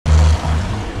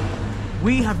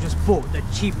We have just bought the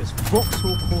cheapest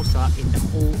Vauxhall Corsa in the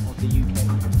whole of the UK.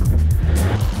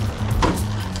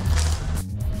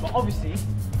 But obviously, it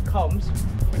comes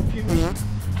with fuel.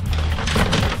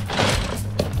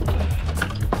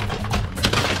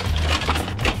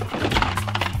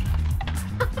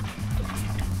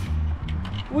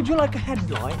 Would you like a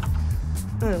headlight?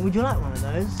 Would you like one of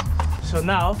those? So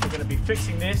now we're going to be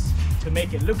fixing this to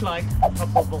make it look like a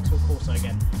proper Vauxhall Corsa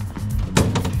again.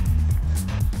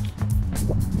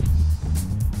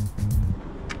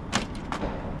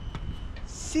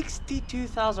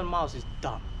 $62,000 miles is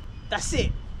done. That's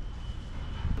it.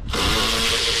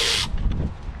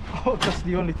 Oh, that's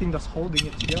the only thing that's holding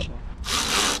it together.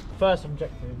 First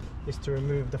objective is to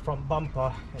remove the front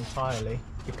bumper entirely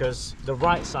because the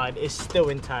right side is still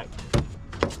intact.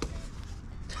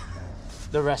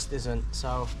 The rest isn't,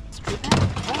 so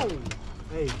oh,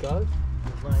 there you go.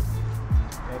 Nice.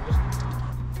 Yeah, just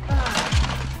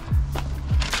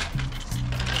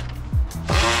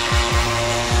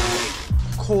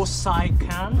course side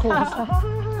can.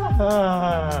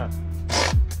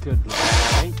 Good luck,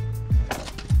 mate.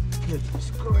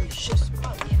 Goodness gracious,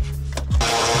 buddy.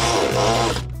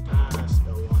 That's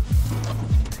the one.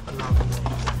 Lovely.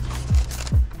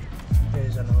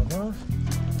 Here's another.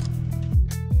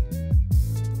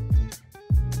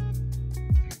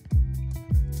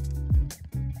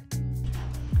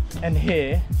 And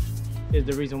here is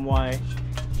the reason why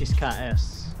it's Cat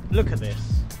S. Look at this.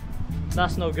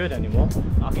 That's no good anymore.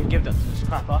 I can give that to the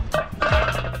scrapper.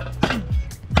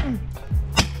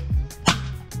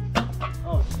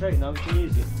 Oh, straight now, we can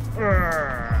use it.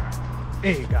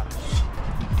 There you go.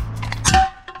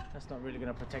 That's not really going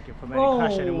to protect you from any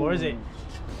crash anymore, is it?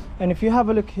 And if you have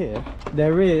a look here,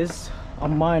 there is a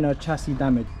minor chassis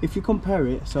damage. If you compare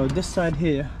it, so this side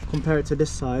here, compare it to this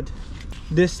side,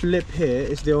 this lip here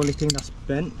is the only thing that's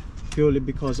bent, purely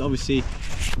because obviously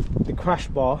the crash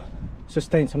bar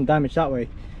sustained some damage that way.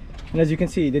 And as you can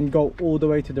see, it didn't go all the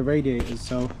way to the radiators.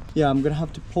 So yeah, I'm going to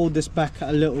have to pull this back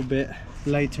a little bit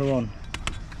later on.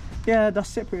 Yeah,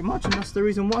 that's it pretty much, and that's the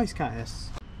reason why it's Cat S.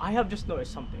 I have just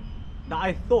noticed something that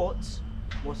I thought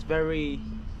was very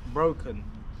broken.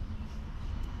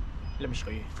 Let me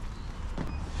show you.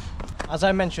 As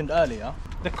I mentioned earlier,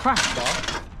 the crash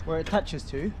bar, where it attaches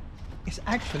to, is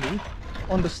actually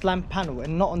on the slam panel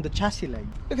and not on the chassis leg.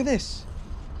 Look at this.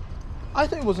 I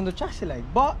thought it was on the chassis leg,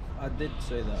 but I did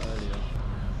say that earlier.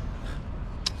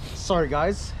 Sorry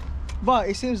guys, but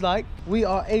it seems like we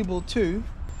are able to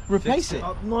replace it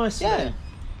up nicely. Yeah,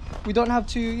 we don't have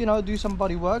to, you know, do some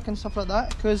body work and stuff like that,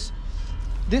 because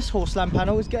this whole slam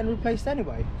panel is getting replaced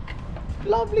anyway.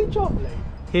 Lovely job, Lee.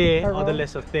 Here are the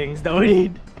list of things that we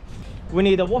need. We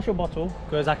need a washer bottle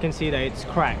because I can see that it's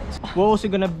cracked. We're also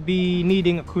going to be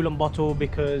needing a coolant bottle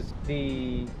because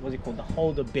the, what's it called, the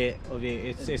holder bit of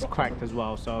it is cracked as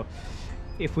well. So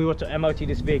if we were to MOT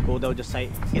this vehicle, they'll just say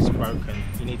it's broken,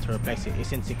 you need to replace it,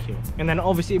 it's insecure. And then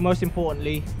obviously, most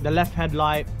importantly, the left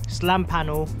headlight, slam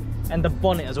panel, and the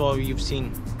bonnet as well. You've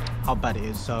seen how bad it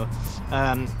is. So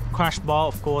crash bar,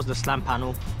 of course, the slam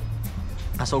panel,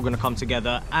 that's all going to come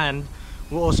together. And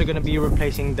we're also going to be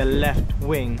replacing the left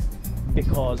wing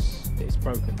because it's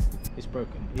broken.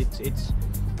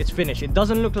 It's finished. It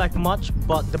doesn't look like much,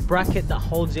 but the bracket that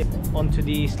holds it onto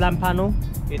the slam panel,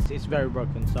 it's very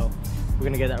broken. So we're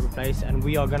gonna get that replaced, and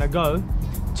we are gonna go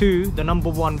to the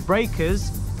 #1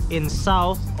 breakers in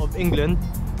south of England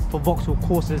for Vauxhall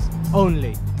Corsas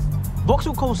only.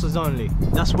 Vauxhall Corsas only.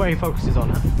 That's where he focuses on.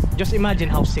 Huh? Just imagine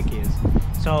how sick he is.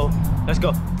 So let's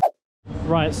go.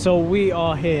 Right, so we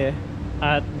are here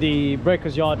at the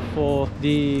breakers yard for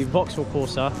the Vauxhall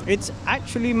Corsa. It's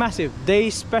actually massive.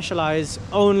 They specialize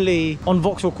only on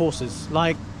Vauxhall Corsas.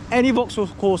 Like any Vauxhall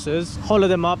Corsas, hollow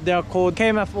them up. They are called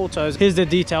KMF Autos. Here's the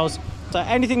details. So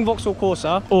anything Vauxhall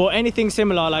Corsa or anything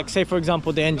similar, like say for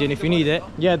example the engine, if you need it,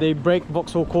 yeah, they break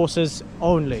Vauxhall Corsas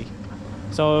only.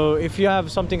 So if you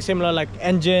have something similar like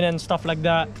engine and stuff like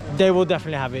that, they will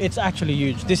definitely have it. It's actually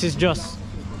huge. This is just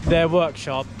their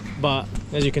workshop, but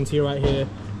as you can see right here,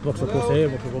 Vauxhall Corsa here,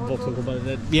 Vauxhall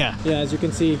Corsa, yeah, as you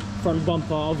can see, front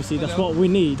bumper, obviously that's what we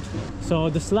need. So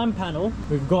the slam panel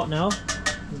we've got now,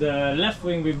 the left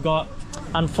wing we've got.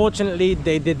 Unfortunately,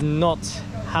 they did not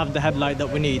have the headlight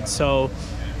that we need, so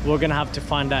we're gonna have to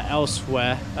find that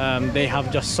elsewhere. They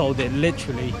have just sold it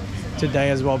literally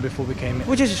today as well before we came in,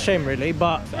 which is a shame really.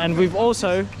 But and we've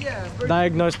also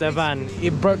diagnosed their van.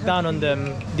 It broke down on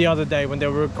them the other day when they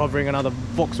were recovering another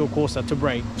Vauxhall Corsa to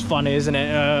break. It's funny, isn't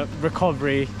it?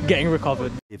 Recovery getting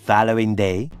recovered. The following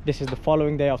day, this is the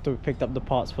following day after we picked up the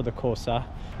parts for the Corsa.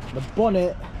 The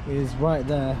bonnet is right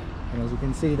there. And as you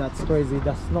can see, that's crazy,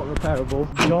 that's not repairable.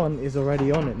 John is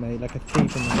already on it, mate, like a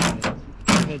thief in the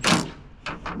night.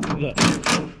 Look,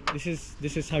 this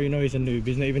is how you know he's a noob.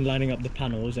 He's not even lining up the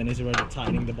panels and he's already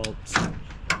tightening the bolts.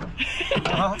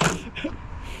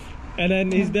 And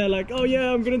then he's there like, oh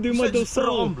yeah, I'm gonna do my door. Put it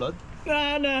on, blood.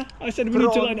 Nah, I said we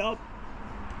need to line it up.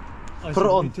 Put it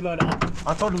on. To line it up.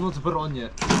 I told him not to put it on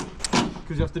yet,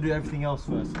 because you have to do everything else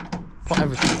first. What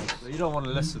everything else? You don't want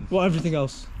to listen. What everything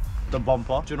else? The bumper.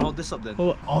 Do you want to hold this up then?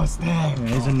 Oh, it's there. Yeah,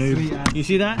 he's a noob. You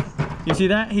see that? You see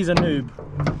that? He's a noob.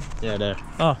 Yeah, there.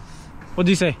 Oh, what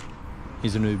do you say?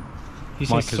 He's a noob. He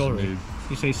says sorry.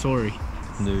 You say sorry.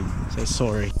 Noob. Say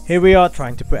sorry. Here we are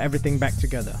trying to put everything back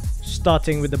together,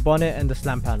 starting with the bonnet and the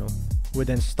slam panel. We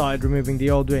then started removing the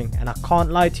old wing, and I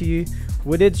can't lie to you,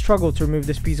 we did struggle to remove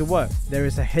this piece of work. There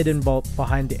is a hidden bolt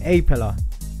behind the A pillar,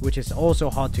 which is also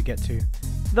hard to get to.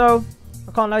 Though,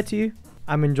 I can't lie to you,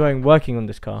 I'm enjoying working on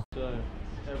this car. So,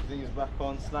 everything is back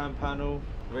on, slam panel,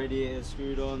 radiator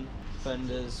screwed on,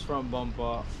 fenders, front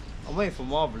bumper. I'm waiting for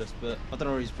Marvellous, but I don't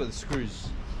know where he's put the screws.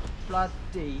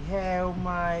 Bloody hell,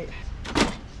 mate.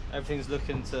 Everything's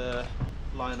looking to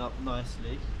line up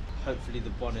nicely. Hopefully the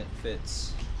bonnet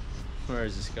fits. Where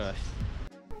is this guy?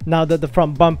 Now that the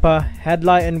front bumper,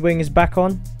 headlight and wing is back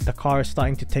on, the car is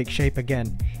starting to take shape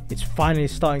again. It's finally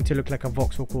starting to look like a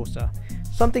Vauxhall Corsa.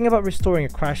 Something about restoring a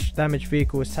crash damaged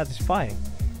vehicle is satisfying.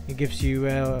 It gives you,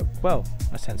 well,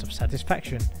 a sense of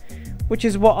satisfaction. Which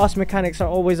is what us mechanics are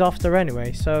always after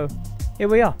anyway, so here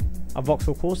we are, a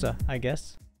Vauxhall Corsa, I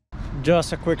guess.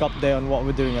 Just a quick update on what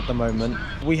we're doing at the moment.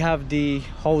 We have the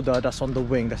holder that's on the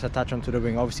wing, that's attached onto the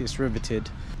wing, obviously it's riveted.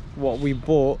 What we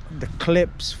bought, the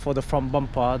clips for the front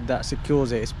bumper that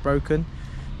secures it is broken.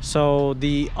 So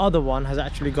the other one has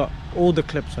actually got all the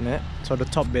clips on it, so the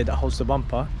top bit that holds the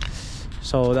bumper.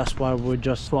 So that's why we're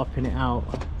just swapping it out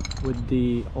with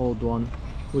the old one,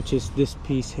 which is this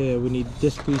piece here. We need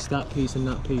this piece, that piece and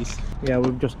that piece. Yeah,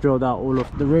 we've just drilled out all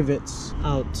of the rivets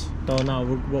out. So now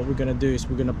what we're gonna do is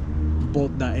we're gonna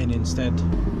bolt that in instead.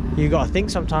 You gotta think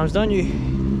sometimes, don't you?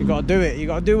 You gotta do it, you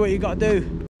gotta do what you gotta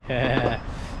do. Yeah,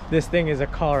 this thing is a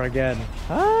car again.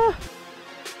 Ah!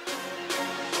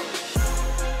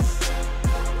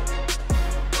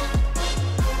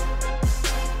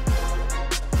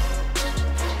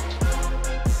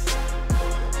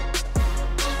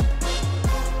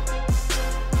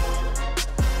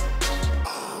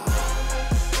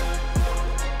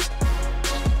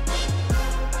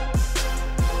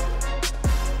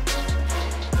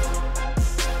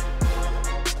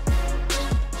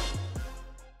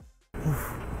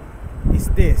 Is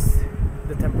this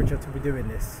the temperature to be doing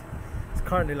this? It's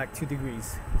currently like 2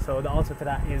 degrees, so the answer to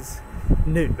that is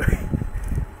no.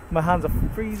 My hands are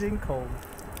freezing cold.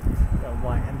 They're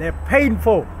white and they're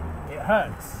painful. It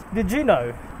hurts. Did you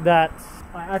know that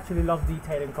I actually love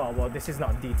detailing car? Well, this is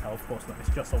not detail, of course not,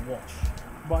 it's just a wash.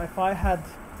 But if I had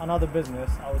another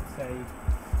business, I would say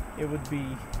it would be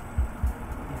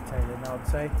detailing, I would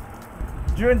say.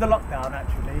 During the lockdown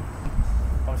actually,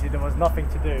 obviously there was nothing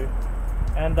to do.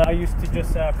 And I used to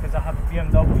just, because I have a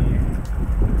BMW,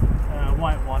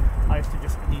 white one, I used to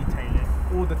just detail it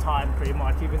all the time pretty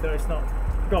much, even though it's not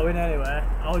going anywhere.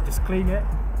 I would just clean it.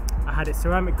 I had it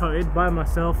ceramic coated by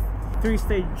myself,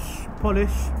 3-stage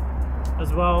polish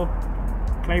as well,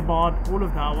 clay barred, all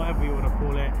of that, whatever you want to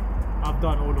call it. I've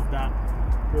done all of that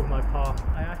with my car.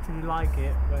 I actually like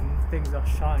it when things are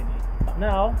shiny. But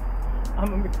now,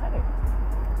 I'm a mechanic.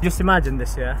 Just imagine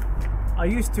this, yeah? I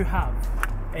used to have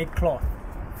a cloth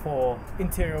for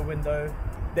interior window,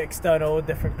 the external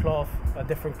different cloth, a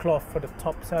different cloth for the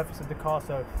top surface of the car,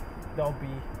 so there'll be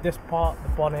this part, the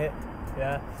bonnet,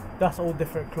 yeah, that's all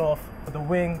different cloth. For the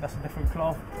wing, that's a different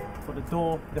cloth. For the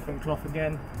door, different cloth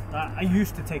again. I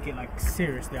used to take it like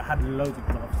seriously, I had loads of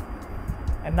cloths,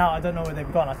 and now I don't know where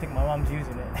they've gone. I think my mum's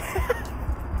using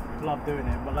it. Love doing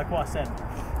it, but like what I said,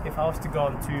 if I was to go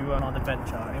on to another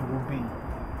venture, it will be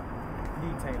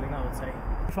detailing, I would say.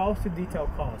 If I was to detail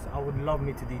cars, I would love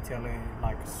me to detail a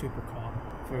like a supercar.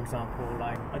 For example,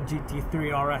 like a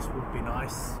GT3 RS would be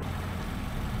nice.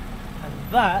 And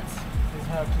that is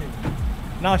her clean.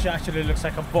 Now she actually looks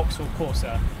like a Vauxhall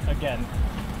Corsa again.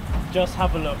 Just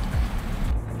have a look.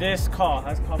 This car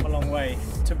has come a long way.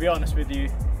 To be honest with you,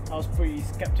 I was pretty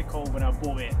skeptical when I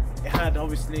bought it. It had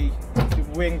obviously the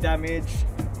wing damage,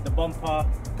 the bumper.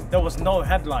 There was no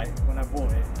headlight when I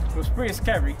bought it. It was pretty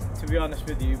scary, to be honest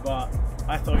with you, but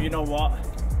I thought, you know what,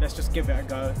 let's just give it a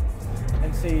go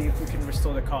and see if we can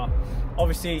restore the car.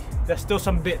 Obviously, there's still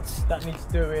some bits that needs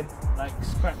doing, like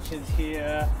scratches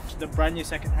here, the brand new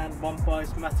second-hand bumper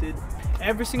is matted.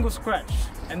 Every single scratch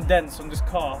and dents on this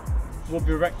car will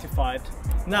be rectified.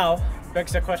 Now,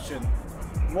 begs the question,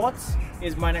 what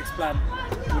is my next plan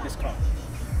with this car?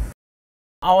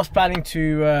 I was planning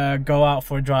to go out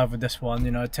for a drive with this one,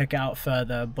 you know, take it out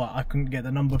further, but I couldn't get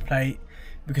the number plate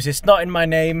because it's not in my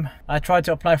name. I tried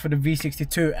to apply for the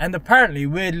V62 and apparently,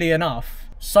 weirdly enough,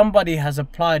 somebody has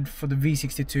applied for the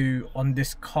V62 on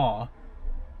this car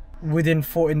within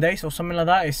 14 days or something like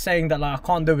that. It's saying that like I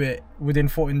can't do it within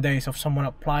 14 days of someone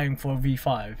applying for a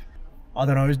V5. I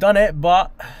don't know who's done it,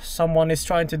 but someone is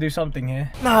trying to do something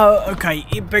here. Now, okay,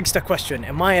 it begs the question,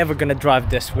 am I ever gonna drive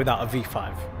this without a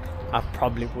V5? I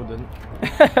probably wouldn't,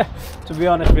 to be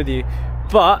honest with you.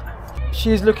 But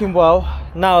she's looking well.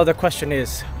 Now the question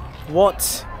is,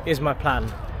 what is my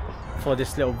plan for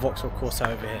this little Vauxhall Corsa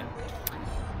over here?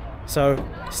 So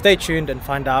stay tuned and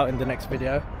find out in the next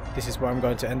video. This is where I'm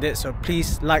going to end it. So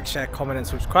please like, share, comment and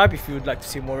subscribe if you would like to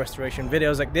see more restoration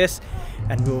videos like this.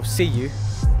 And we'll see you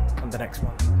on the next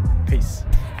one. Peace.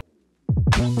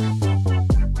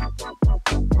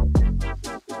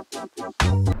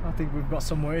 I think we've got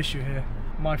some more issue here.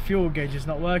 My fuel gauge is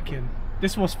not working.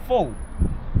 This was full.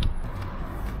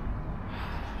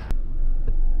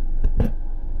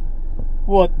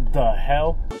 What the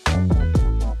hell?